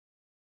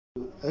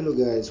Hello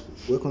guys,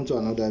 welcome to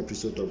another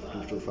episode of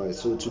Crypto Fight.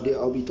 So today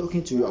I'll be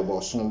talking to you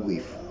about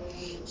Sunwave.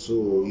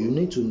 So you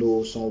need to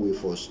know Sunwave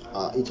first.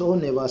 It all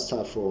never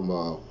start from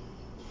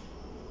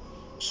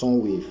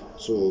Sunwave.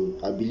 So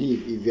I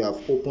believe if you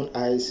have opened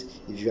eyes,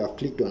 if you have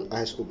clicked on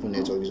Eyes Open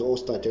Network, it all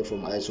started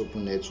from Eyes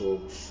Open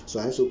Network.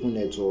 So Eyes Open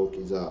Network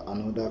is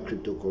another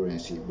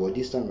cryptocurrency, but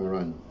this time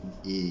around,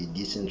 a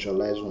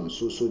decentralized one.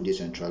 So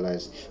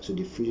decentralized. So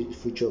the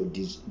future of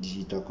this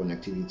digital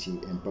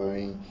connectivity,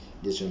 empowering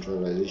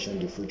decentralization,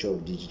 the future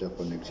of digital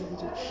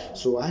connectivity.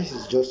 So Ice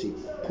is just a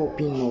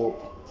popping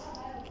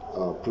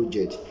up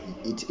project.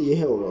 It's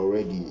here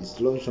already.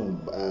 It's launched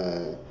on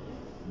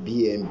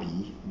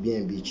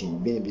BNB chain,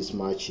 BNB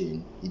Smart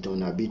Chain. It's on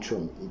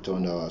Arbitrum, it's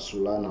on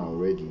Solana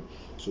already.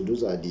 So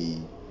these are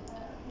the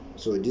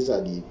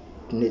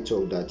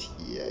network that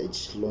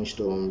it's launched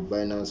on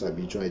Binance,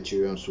 Arbitrum,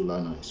 Ethereum,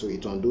 Solana. So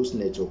it's on those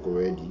network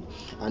already,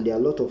 and there are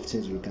a lot of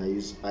things we can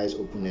use Ice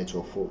Open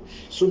Network for.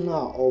 So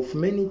now, of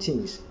many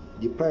things,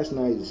 the price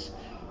now is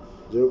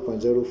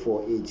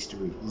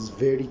 0.0483. It's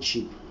very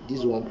cheap. This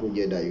is one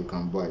project that you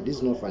can buy. This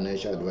is not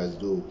financial advice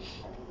though,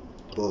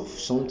 but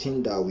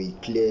something that will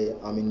clear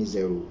how many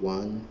zero?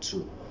 One,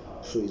 two.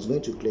 So it's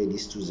going to clear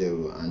this 2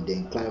 0 and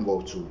then climb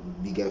up to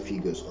bigger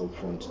figures up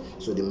front.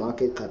 So the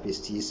market cap is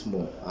still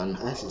small, and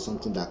ice is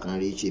something that can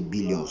reach a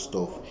billion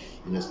stuff.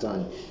 You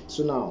understand?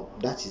 So now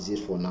that is it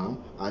for now,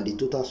 and the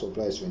total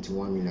supply is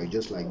 21 million,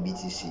 just like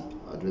BTC.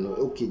 I don't know.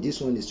 Okay,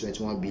 this one is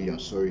 21 billion.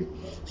 Sorry.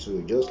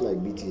 So just like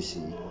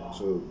BTC.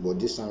 So but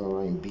this time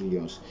around in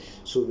billions.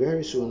 So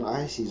very soon,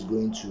 ice is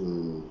going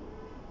to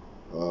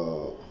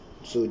uh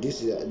so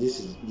this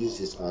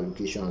is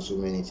allocation and so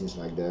many things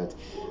like that,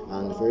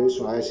 and very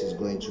soon ice is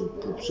going to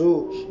prove.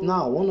 So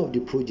now one of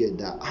the project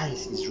that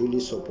ice is really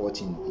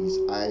supporting is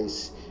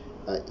ice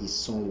is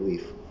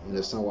Sunwave. You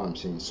understand what I'm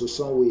saying? So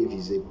Sunwave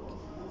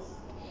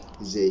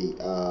is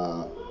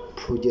a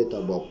project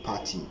about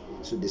party.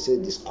 So they say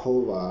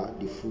discover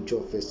the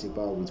future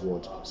festival with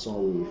what?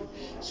 Sunwave.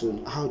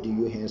 So how do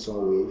you hear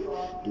Sunwave?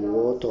 The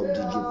world of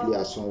DJ play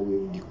at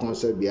Sunwave, the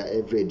concept behind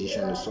every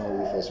edition of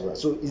Sunwave Festival.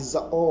 So it's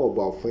all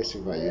about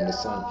festival, you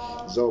understand?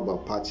 It's all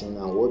about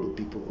partying and what do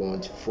people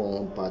want,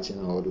 fun, partying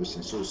and all those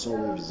things. So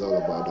Sunwave is all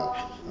about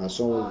that. And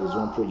Sunwave is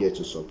one project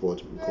to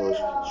support because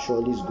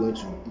surely it's going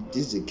to,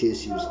 this is a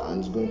case use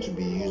and it's going to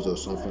be used or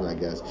something like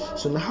that.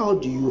 So now how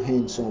do you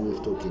earn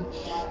Sunwave token?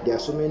 There are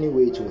so many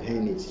ways to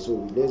earn it,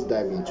 so let's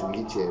dive into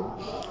it here.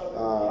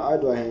 How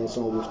do I earn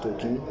Sunwave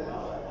token?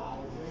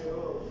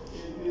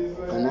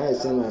 Can I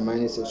extend my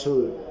mindset?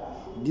 So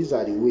these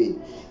are the way.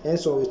 And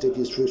Sunwave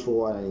token is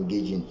straightforward and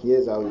engaging.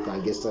 Here's how you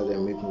can get started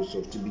and make use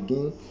of. To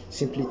begin,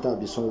 simply tap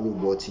the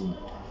Sunwave button.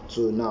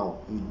 So now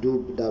you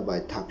do that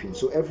by tapping.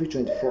 So every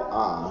 24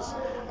 hours,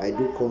 I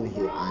do come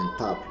here and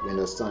tap. You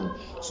understand?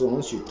 So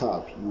once you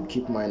tap, you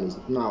keep mining.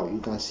 Now you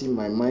can see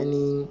my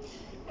mining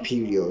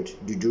period.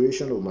 The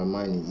duration of my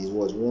mining is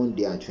what 1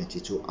 day and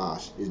 22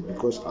 hours. It's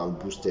because I've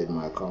boosted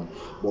my account.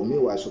 But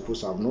meanwhile,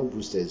 suppose I've not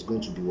boosted, it's going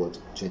to be what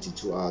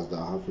 22 hours that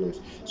I have left.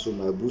 So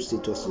my boost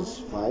status is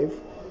 5,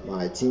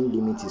 my team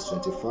limit is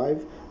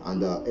 25,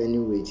 and the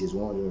earning rate is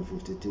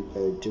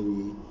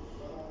 153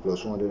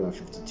 plus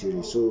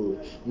 153. So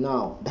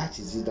now that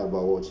is it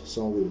about what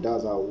Sunwave.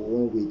 That's our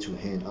one way to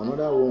earn.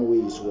 Another one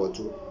way is what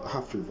to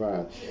have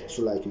referral.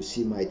 So like you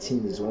see, my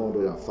team is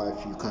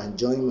 105. You can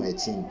join my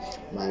team.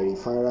 My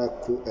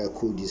referral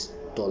code is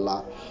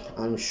dollar.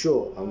 I'm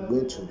sure I'm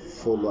going to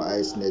follow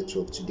Ice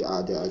Network to the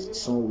other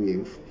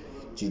Sunwave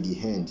to the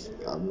end.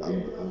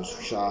 I'm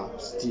sure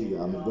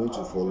still I'm going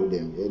to follow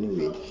them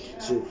anyway.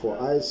 So for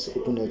Ice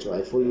Open Network,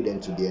 I follow them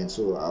to the end.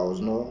 So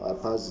I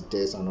passed the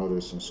test and all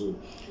those things. So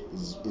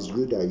it's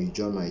good that you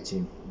join my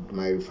team.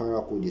 My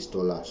referral code is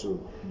dollar. So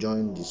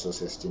join the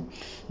success team.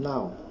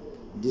 Now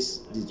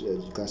this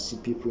you can see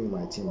people in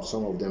my team.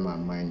 Some of them are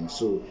mining.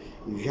 So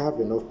if you have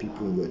enough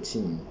people in your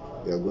team,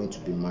 you are going to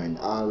be mining.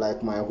 And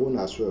like my own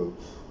as well,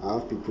 I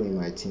have people in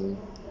my team,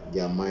 they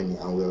are mining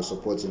and we are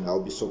supporting.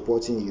 I'll be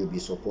supporting, you'll be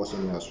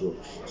supporting me as well.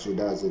 So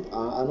that's it.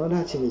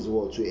 Another thing is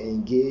what to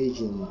engage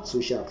in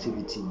social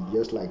activity,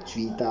 just like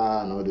Twitter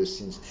and all those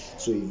things.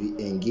 So if you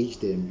engage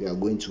them, you are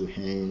going to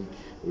earn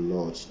a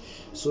lot.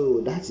 So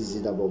that is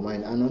it about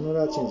mine. And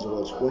another thing is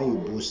what when you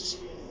boost,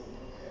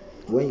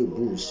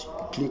 you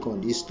click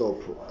on this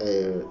top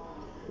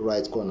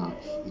right corner,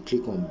 you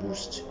click on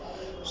boost.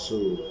 So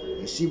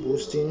you see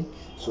boosting,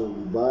 so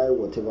you buy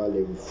whatever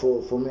level.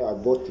 For me, I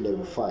bought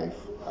level 5.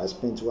 I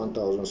spent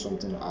 1000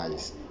 something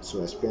eyes,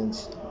 so I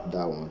spent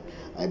that one.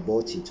 I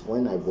bought it.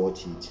 When I bought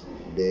it,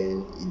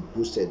 then it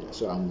boosted,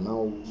 so I'm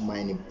now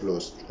mining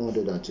plus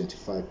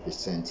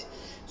 225%,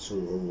 so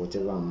of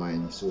whatever I'm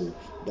mining. So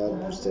that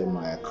boosted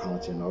my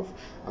account enough.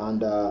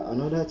 And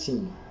another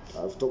thing,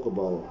 I've talked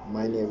about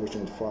mining every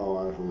 24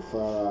 hours,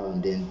 referral,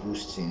 and then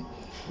boosting.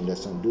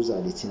 Understand? Those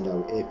are the things that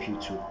will help you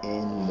to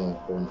earn more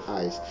on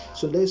ice.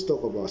 So let's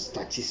talk about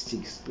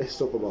statistics. Let's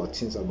talk about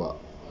things about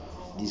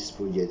this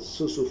project.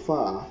 So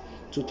far,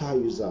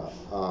 total user,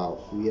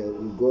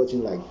 we've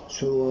gotten like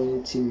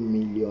 20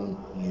 million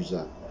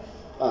user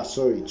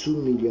sorry, 2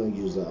 million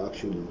users,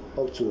 actually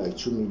up to like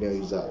 2 million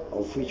users,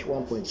 of which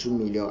 1.2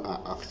 million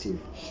are active,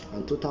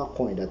 and total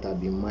coin that have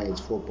been mined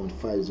is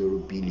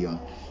 4.50 billion.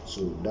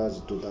 So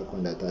that's the total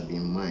coin that have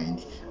been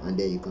mined. And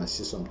then you can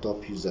see some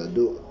top users,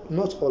 though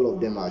not all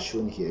of them are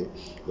shown here,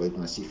 but you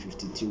can see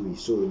 53.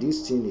 So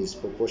this thing is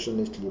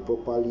proportionately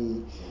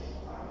properly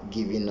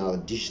giving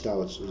out, dished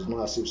out. So it's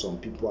not as if some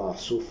people are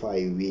so far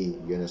away,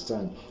 you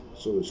understand.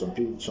 So some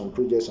people, some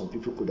projects, some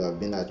people could have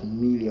been at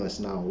millions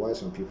now, why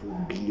some people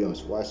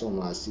billions, why some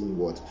are seeing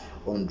what,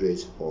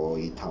 hundreds or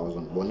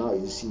 1,000. But now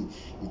you see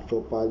it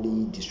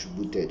properly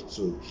distributed.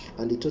 So,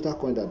 and the total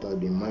coin that have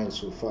been mined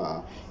so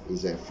far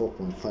is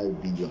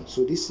 4.5 billion.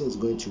 So this thing is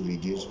going to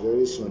reduce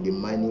very soon. The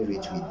mining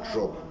rate will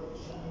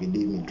drop,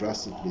 believe me,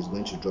 drastically. It's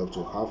going to drop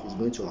to half. It's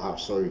going to half,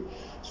 sorry.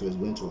 So it's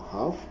going to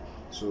half.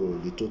 So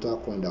the total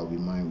coin that we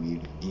mine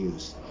will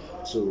reduce.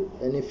 So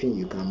anything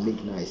you can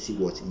make now, I see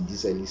what in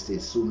this early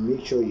stage. So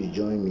make sure you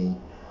join me.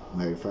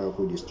 My referral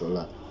code is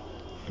dollar.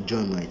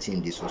 Join my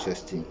team, the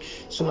success team.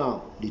 So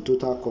now the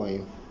total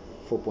coin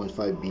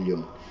 4.5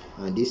 billion,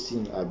 and this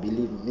thing I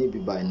believe maybe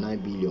by 9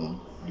 billion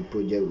the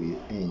project will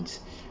end,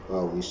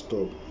 will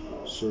stop.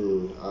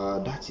 So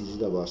that is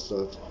it about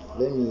start.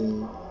 Let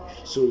me,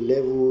 so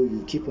level,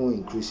 you keep on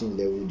increasing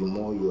level the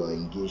more you are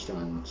engaged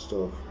and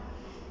stuff.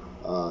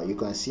 You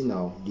can see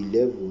now the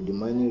level, the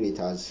mining rate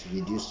has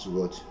reduced to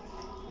what,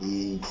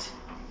 8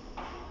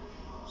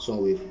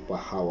 Sunwave per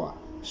hour.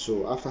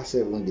 So after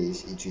 7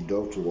 days it will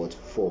drop to what,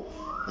 4,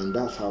 and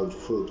that's how it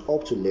float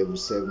up to level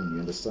 7, you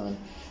understand.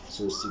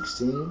 So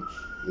 16,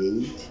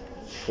 8,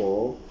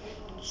 4,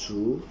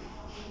 2,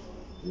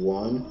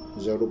 1,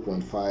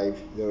 0.5,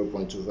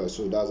 0.25.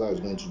 So that's how it's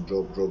going to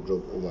drop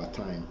over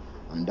time,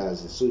 and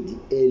that's it. So the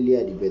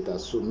earlier the better.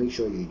 So make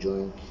sure you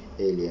join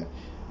earlier.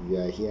 If you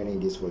are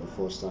hearing this for the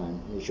first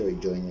time, make sure you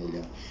join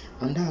earlier,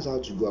 and that's how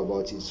to go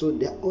about it. So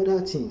there are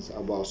other things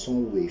about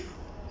Sunwave,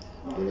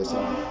 you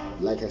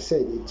understand. Like I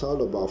said, it's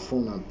all about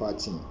fun and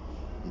partying.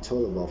 It's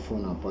all about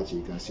fun and party.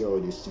 You can see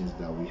all these things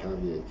that we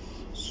have here.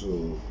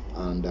 So,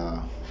 and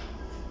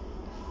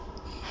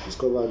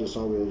discover the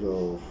Sunwaves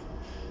of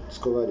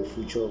discover the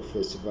future of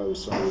festival with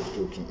Sunwave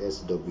token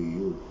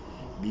SW.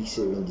 Big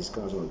saving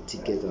discounts on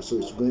tickets, so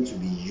it's going to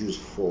be used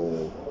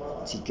for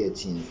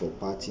ticketing, for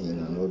partying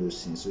and all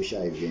those things,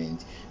 social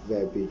events,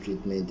 VIP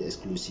treatment,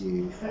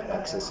 exclusive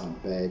access and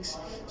perks.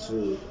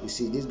 So you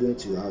see, this is going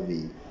to have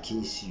a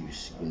case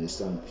use, you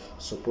understand.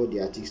 Support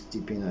the artist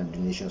tipping and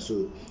donation.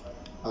 So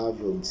have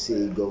your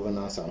say,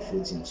 governance and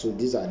voting. So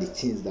these are the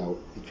things that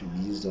it will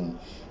be used on.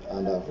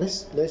 And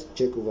let's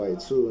check over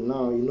it. So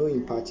now,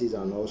 in parties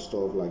and all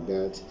stuff like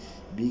that,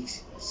 big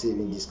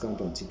saving discount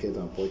on ticket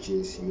and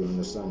purchase, you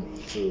understand.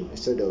 So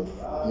instead of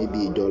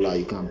maybe $1,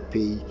 you can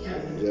pay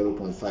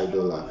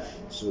 $0.5.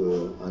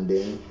 So, and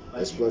then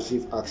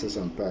exclusive access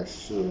and price.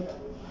 So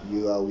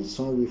you are with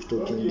Sunwave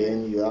token,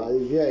 then you are a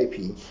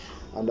VIP.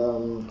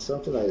 And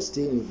something like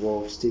stay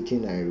involved,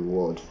 staking and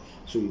reward.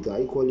 So you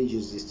can equally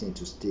use this thing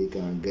to stake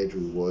and get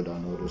reward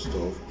and all those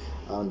stuff.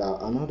 And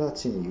another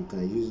thing you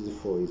can use it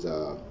for is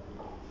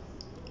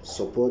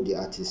support the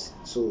artists.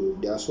 So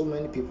there are so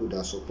many people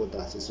that support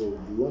artists. So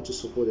if you want to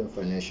support them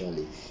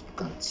financially, you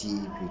can tip,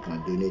 you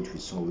can donate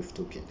with some with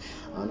token.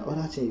 And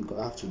other thing you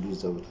have to do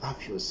is that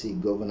have your say,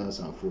 governance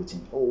and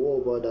voting. Oh,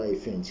 what about that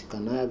event?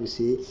 Can I have a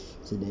say?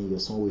 So then your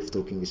Sunwave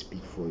token will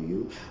speak for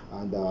you.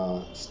 And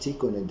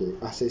stick on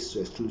the access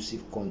to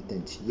exclusive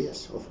content.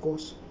 Yes, of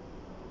course.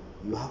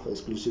 You have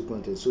exclusive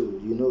content, so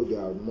there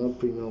are more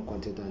premium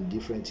content and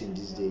different in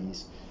these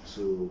days.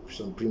 So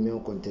some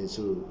premium content,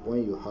 so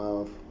when you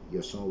have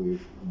your song will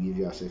give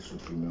you access to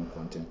premium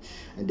content.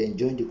 And then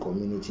join the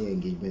community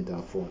engagement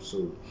and fun.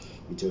 So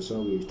with your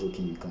song wave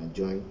token you can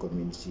join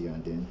community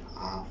and then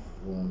have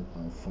fun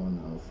and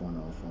fun and fun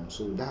and fun.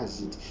 So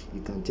that's it.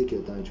 You can take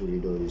your time to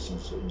read all this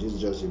things. So this is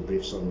just a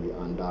brief summary,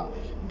 and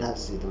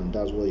that's it, and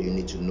that's what you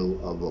need to know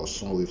about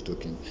Sunwave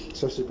token.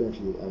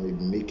 Subsequently, I will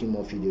be making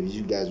more videos.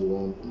 You guys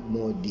want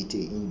more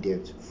detail, in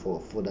depth, for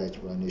further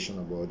explanation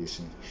about this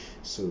thing.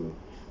 So,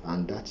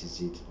 and that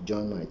is it.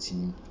 Join my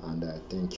team, and thank you.